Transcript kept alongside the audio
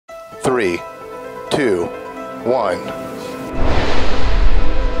3, 2, 1.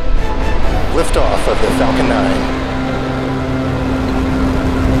 Liftoff of the Falcon 9.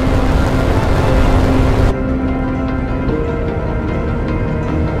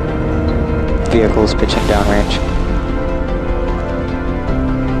 Vehicles pitching downrange.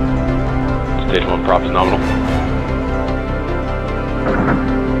 Stage 1 props nominal.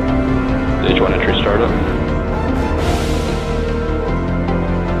 Stage 1 entry startup.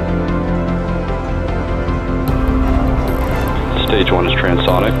 Stage 1 is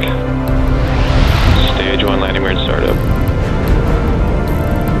transonic. Stage 1 landing weird startup.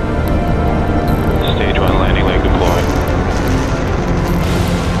 Stage 1 landing leg deploying.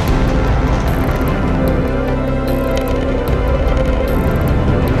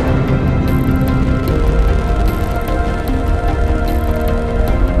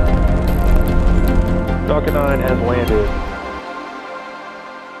 Falcon 9 has landed.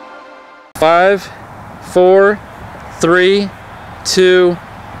 5, 4, 3, 2,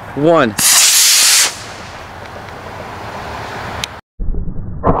 1.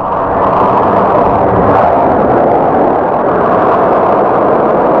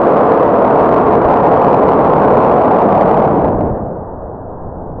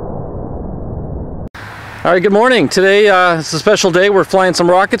 All right, good morning. Today it's a special day. We're flying some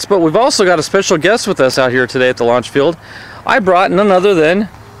rockets, but we've also got a special guest with us out here today at the launch field. I brought none other than...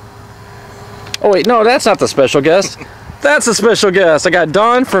 Oh wait, no, that's not the special guest. That's the special guest. I got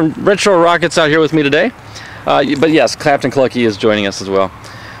Don from Retro Rockets out here with me today. But yes, Captain Clucky is joining us as well.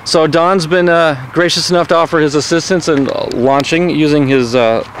 So Don's been gracious enough to offer his assistance in launching using his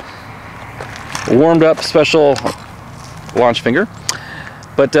warmed up special launch finger.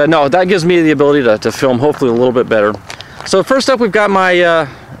 But no, that gives me the ability to film hopefully a little bit better. So first up, we've got my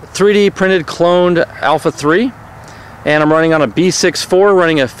 3D printed cloned Alpha 3, and I'm running on a B6-4,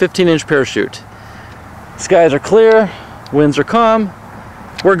 running a 15-inch parachute. Skies are clear, winds are calm.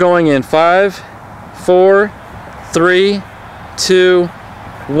 We're going in 5, 4, 3, 2,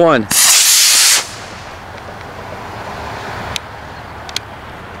 1.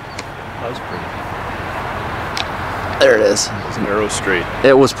 That was pretty. There it is. It was an arrow straight.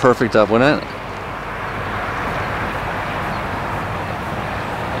 It was perfect up, wasn't it?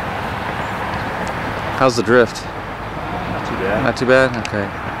 How's the drift? Not too bad. Not too bad? Okay.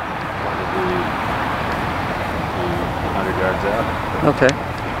 Probably 100 yards out. Okay.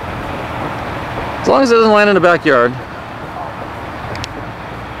 As long as it doesn't land in the backyard.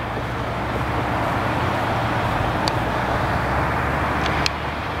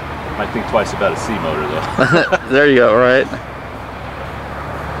 Might think twice about a C motor though. There you go, right?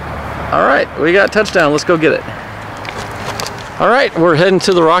 All right, we got touchdown. Let's go get it. All right, we're heading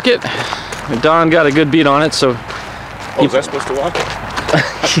to the rocket. Don got a good beat on it, so... Oh, was I supposed to walk it?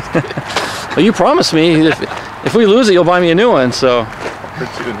 Well, you promised me if we lose it, you'll buy me a new one, so...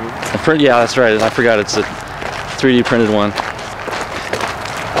 Yeah, that's right. I forgot it's a 3D printed one.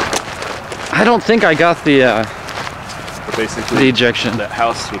 I don't think I got the basically the ejection. That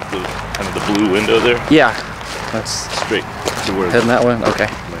house with the kind of the blue window there. Yeah, that's straight to where. Heading that way. Okay.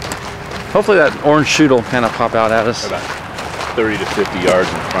 Hopefully that orange chute will kind of pop out at us. About 30 to 50 yards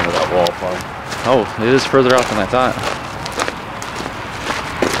in front of that wall farm. Oh, it is further out than I thought.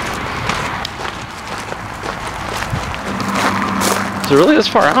 Is it really this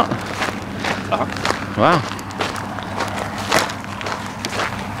far out? Wow.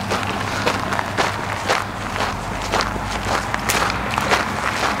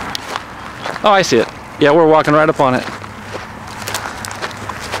 Oh, I see it. Yeah, we're walking right up on it.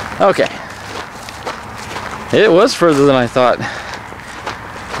 Okay. It was further than I thought.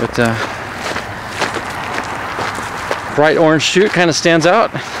 But bright orange chute kind of stands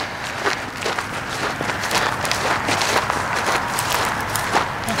out.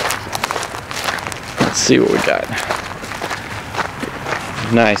 Let's see what we got.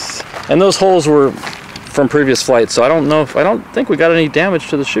 Nice. And those holes were from previous flights, so I don't think we got any damage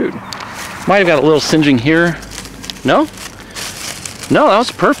to the chute. Might have got a little singeing here. No? No, that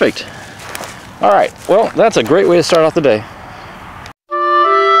was perfect. All right, well, that's a great way to start off the day.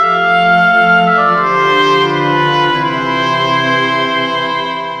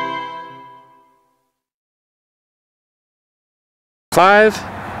 Five,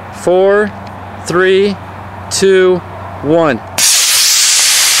 4, 3, 2, 1.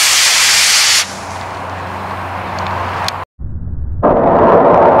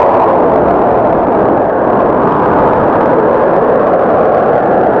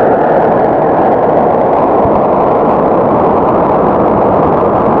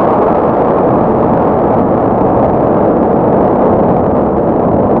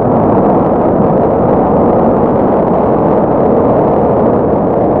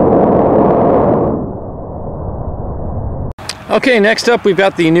 Okay, next up we've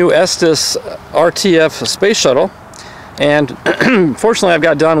got the new Estes RTF space shuttle, and fortunately I've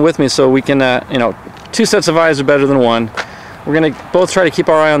got Don with me, so we can, you know, 2 sets of eyes are better than 1. We're going to both try to keep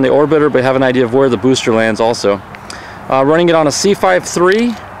our eye on the orbiter, but have an idea of where the booster lands also. Running it on a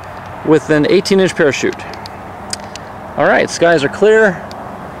C53 with an 18-inch parachute. All right, skies are clear,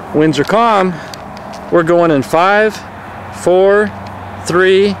 winds are calm. We're going in 5, 4,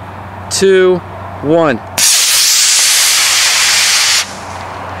 3, 2, 1.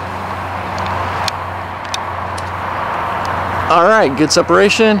 All right, good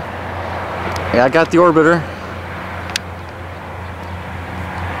separation. Yeah, I got the orbiter.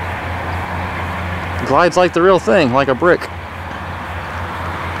 Glides like the real thing, like a brick.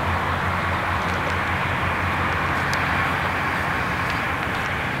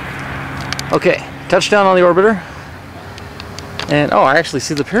 Okay, touchdown on the orbiter. And oh, I actually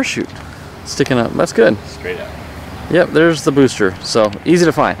see the parachute sticking up. That's good. Straight out. Yep, there's the booster. So easy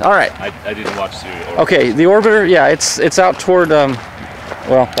to find. All right. I didn't watch the orbiter. Okay, the orbiter, yeah, it's out toward, well,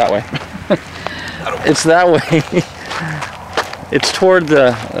 that way. It's that way. It's toward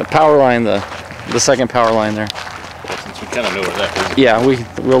the power line, the second power line there. Well, since we kind of know where that is. Yeah,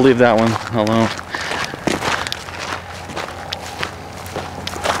 we'll leave that one alone.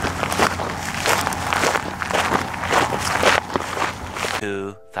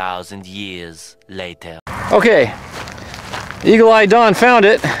 Thousand years later. Okay, Eagle Eye Dawn found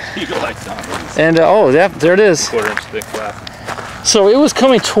it. Eagle Eye Dawn. And oh, yeah, there it is. 1/4 inch thick flap. So it was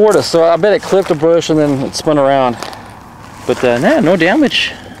coming toward us, so I bet it clipped a bush and then it spun around. But nah, no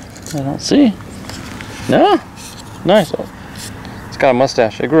damage. I don't see. No, nice. Oh, it's got a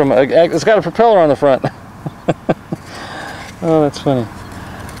mustache. It grew. It's got a propeller on the front. Oh, that's funny.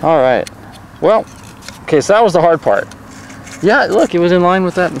 All right. Well, okay. So that was the hard part. Yeah, look, it was in line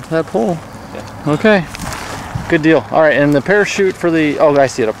with that pole. Yeah. Okay, good deal. All right, and the parachute for the, oh, I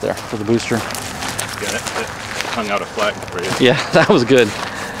see it up there for the booster. Yeah, it hung out a flag for you. Yeah, that was good.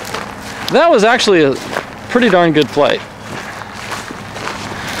 That was actually a pretty darn good flight.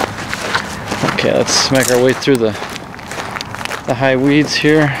 Okay, let's make our way through the high weeds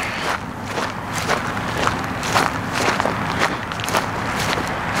here.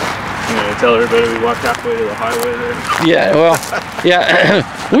 Tell everybody we walked halfway to the highway there. Yeah, well,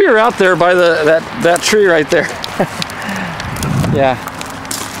 yeah, we were out there by that tree right there. Yeah,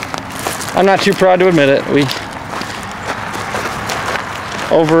 I'm not too proud to admit it. We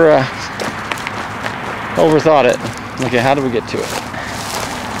overthought it. Okay, how do we get to it?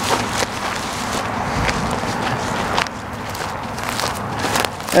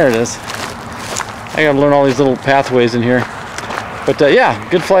 There it is. I gotta learn all these little pathways in here. But yeah,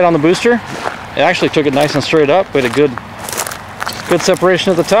 good flight on the booster. It actually took it nice and straight up with a good separation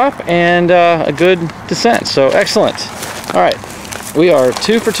at the top and a good descent. So excellent. All right, we are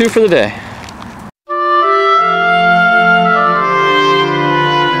 2 for 2 for the day.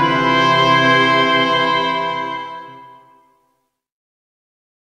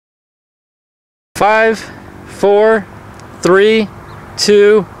 Five, 4, 3,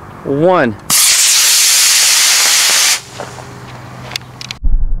 2, 1.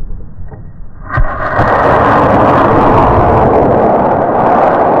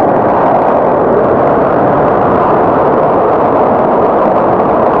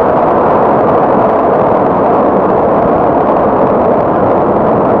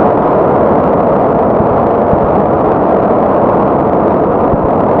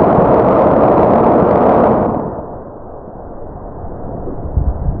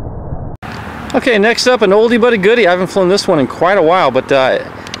 Okay, next up, an oldie but a goodie. I haven't flown this one in quite a while, but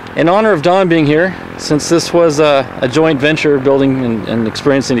in honor of Don being here, since this was a joint venture building and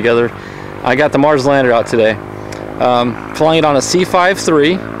experiencing together, I got the Mars Lander out today. Flying it on a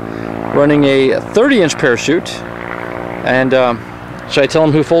C53, running a 30-inch parachute. And should I tell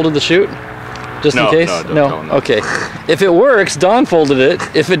him who folded the chute? Just in case? No, don't tell him that. Okay. If it works, Don folded it.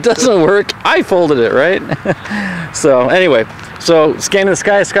 If it doesn't work, I folded it, right? So anyway, so scanning the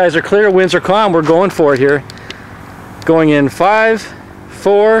sky, skies are clear, winds are calm, we're going for it here. Going in 5,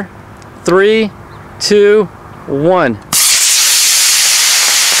 4, 3, 2, 1.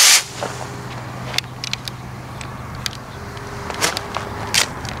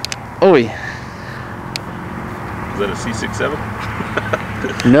 Oh, is that a C67?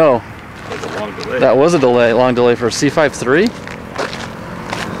 no. That was a long delay. That was a long delay for a C53.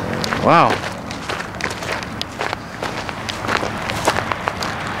 Wow.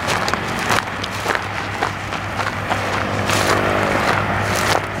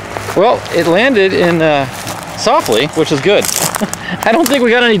 Well, it landed in softly, which is good. I don't think we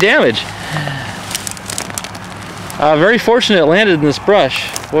got any damage. Very fortunate it landed in this brush.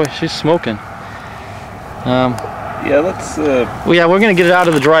 Boy, she's smoking. Yeah, let's. Well, yeah, we're gonna get it out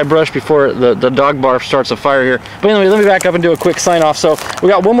of the dry brush before the dog barf starts a fire here. But anyway, let me back up and do a quick sign off. So we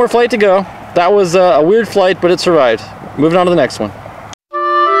got one more flight to go. That was a weird flight, but it survived. Moving on to the next one.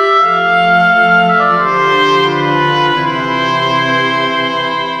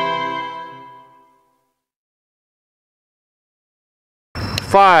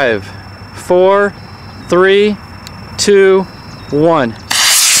 Five, 4, 3, 2, 1.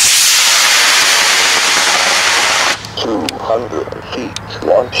 200 feet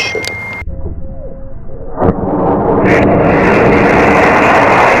launching.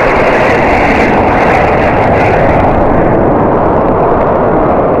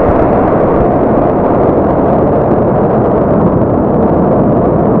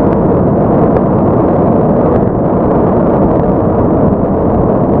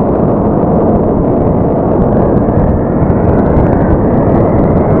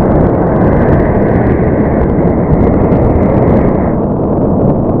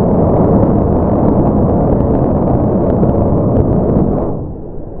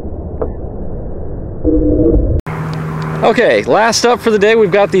 Okay, last up for the day,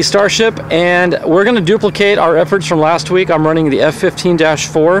 we've got the Starship, and we're going to duplicate our efforts from last week. I'm running the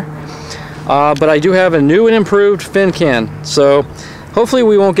F-15-4, but I do have a new and improved fin can, so hopefully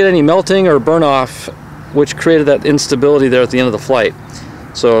we won't get any melting or burn off, which created that instability there at the end of the flight.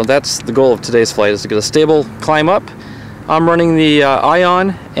 So that's the goal of today's flight, is to get a stable climb up. I'm running the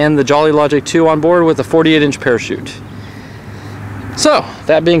Ion and the Jolly Logic 2 on board with a 48-inch parachute. So,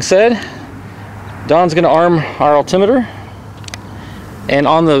 that being said, Don's going to arm our altimeter, and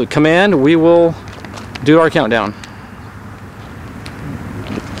on the command we will do our countdown.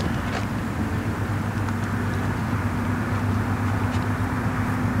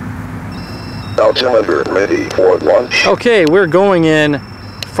 Altimeter ready for launch. Okay, we're going in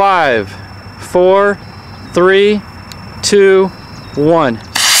 5, 4, 3, 2, 1.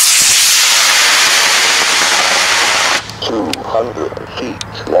 200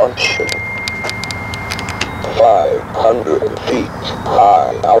 feet launching. 500 feet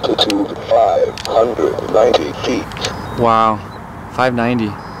high altitude, 590 feet. Wow, 590.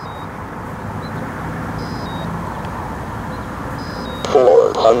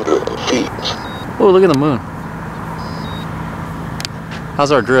 400 feet. Oh, look at the moon.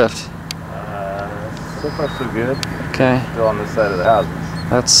 How's our drift? So far so good. Okay, Still on this side of the houses.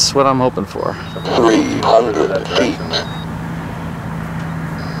 that's what I'm hoping for. 300 feet.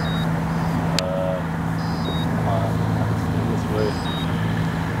 This way.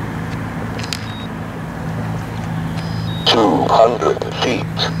 200 feet.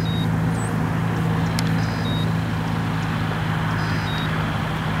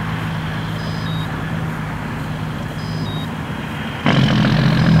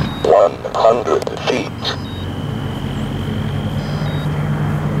 100 feet.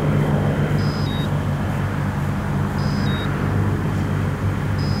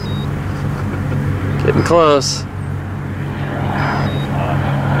 Getting close.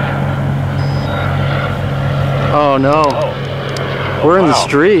 Oh no. We're in the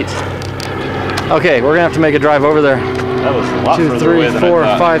street. Okay, we're gonna have to make a drive over there. That was a lot 2, further 3, away than 4,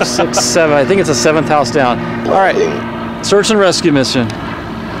 I thought. 5, 6, 7. I think it's a 7th house down. All right, search and rescue mission.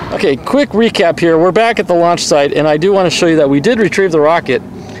 Okay, quick recap here. We're back at the launch site, and I do want to show you that we did retrieve the rocket.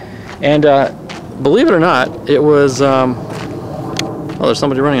 And believe it or not, it was, oh, there's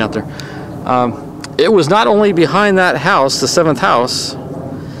somebody running out there. It was not only behind that house, the 7th house,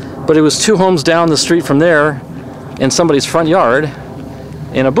 but it was 2 homes down the street from there in somebody's front yard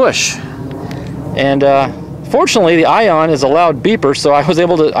in a bush. And fortunately, the Ion is a loud beeper, so I was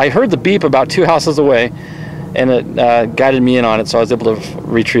able to, I heard the beep about 2 houses away, and it guided me in on it, so I was able to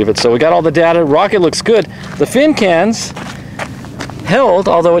retrieve it. So we got all the data. Rocket looks good. The fin cans held,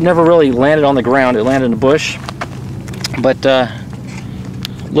 although it never really landed on the ground. It landed in a bush. But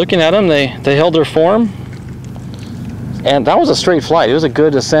looking at them, they held their form. And that was a straight flight. It was a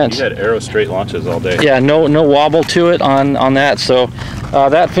good ascent. You had arrow straight launches all day. Yeah, no wobble to it on that. So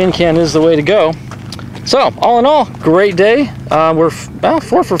that fin can is the way to go. So all in all, great day. We're about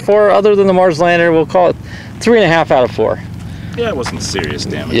 4 for 4 other than the Mars lander. We'll call it 3.5 out of 4. Yeah, it wasn't serious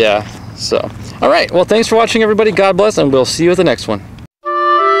damage. Yeah, so. All right, well, thanks for watching, everybody. God bless, and we'll see you at the next one.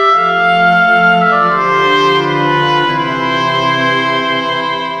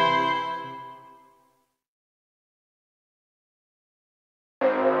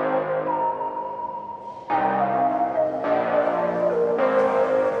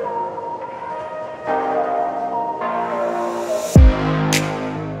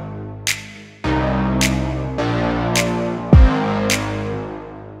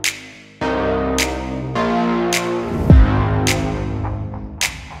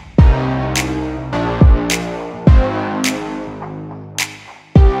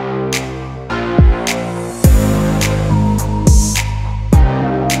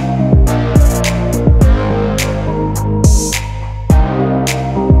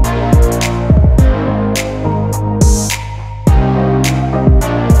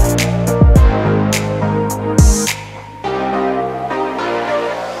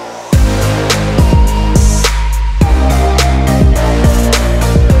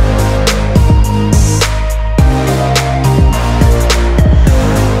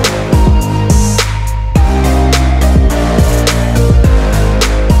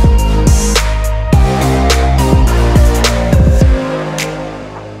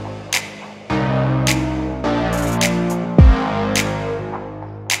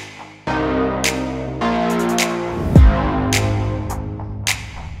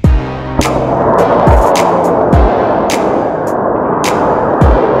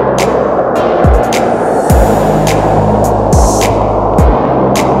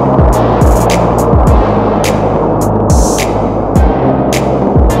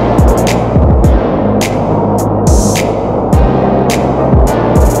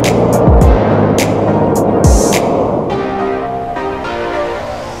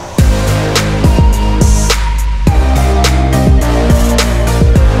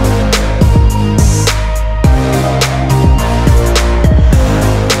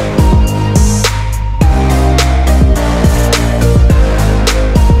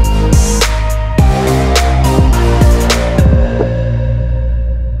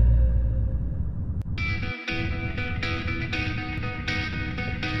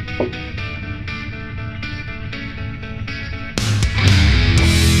 Bye.